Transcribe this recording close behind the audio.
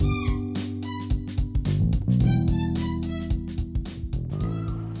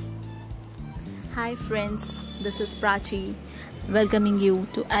Hi friends, this is Prachi welcoming you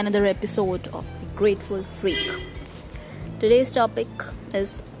to another episode of The Grateful Freak. Today's topic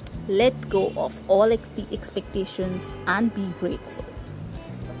is let go of all the expectations and be grateful.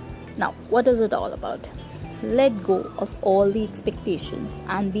 Now, what is it all about? Let go of all the expectations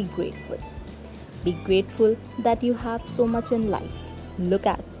and be grateful. Be grateful that you have so much in life. Look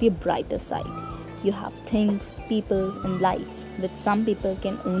at the brighter side. You have things, people, and life which some people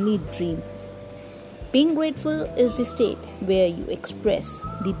can only dream. Being grateful is the state where you express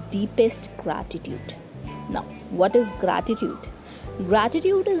the deepest gratitude. Now, what is gratitude?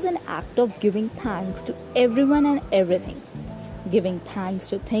 Gratitude is an act of giving thanks to everyone and everything. Giving thanks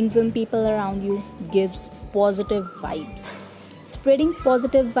to things and people around you gives positive vibes. Spreading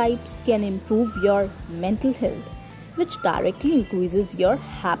positive vibes can improve your mental health, which directly increases your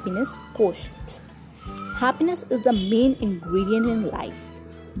happiness quotient. Happiness is the main ingredient in life.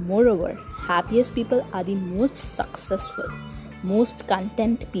 Moreover, happiest people are the most successful, most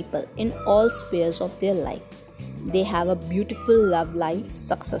content people in all spheres of their life. They have a beautiful love life,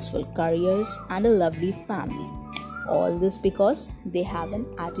 successful careers, and a lovely family. All this because they have an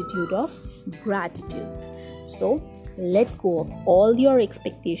attitude of gratitude. So, let go of all your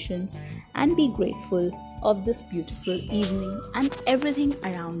expectations and be grateful of this beautiful evening and everything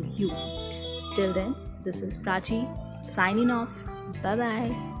around you. Till then, this is Prachi signing off. Bye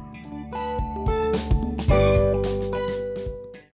bye.